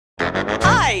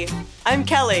Hi, I'm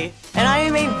Kelly, and I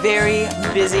am a very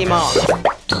busy mom.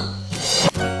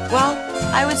 Well,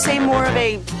 I would say more of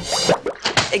a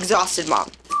exhausted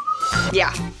mom.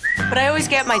 Yeah, but I always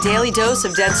get my daily dose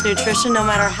of dense nutrition no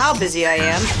matter how busy I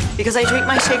am because I drink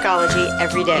my Shakeology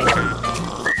every day.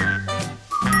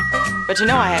 But you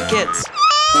know I have kids.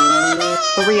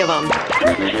 3 of them.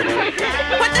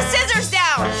 Put the scissors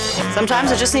down!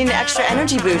 Sometimes I just need an extra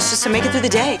energy boost just to make it through the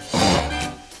day.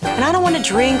 And I don't want to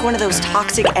drink one of those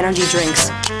toxic energy drinks.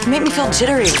 They make me feel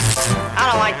jittery. I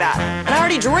don't like that. And I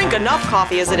already drink enough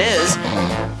coffee as it is.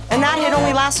 And that hit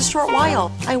only lasts a short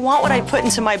while. I want what I put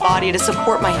into my body to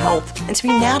support my health and to be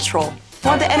natural. I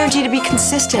want the energy to be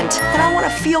consistent, and I want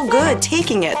to feel good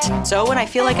taking it. So when I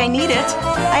feel like I need it,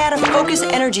 I add a focused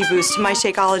energy boost to my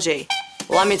Shakeology.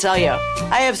 Let me tell you,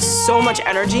 I have so much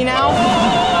energy now.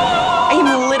 I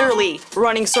am literally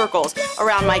running circles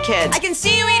around my kids. I can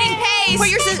see you eating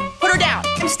paste. Put her down.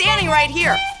 I'm standing right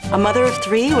here. A mother of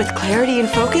 3 with clarity and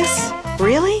focus?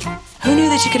 Really? Who knew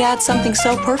that you could add something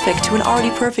so perfect to an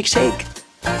already perfect shake?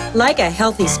 Like a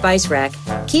healthy spice rack,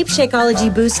 keep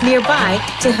Shakeology Boost nearby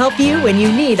to help you when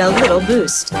you need a little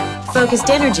boost. Focused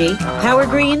energy, power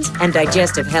greens, and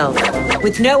digestive health.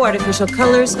 With no artificial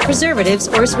colors, preservatives,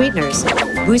 or sweeteners.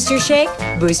 Boost your shake,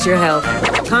 boost your health.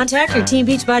 Contact your Team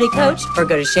Beachbody coach or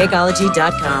go to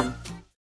Shakeology.com.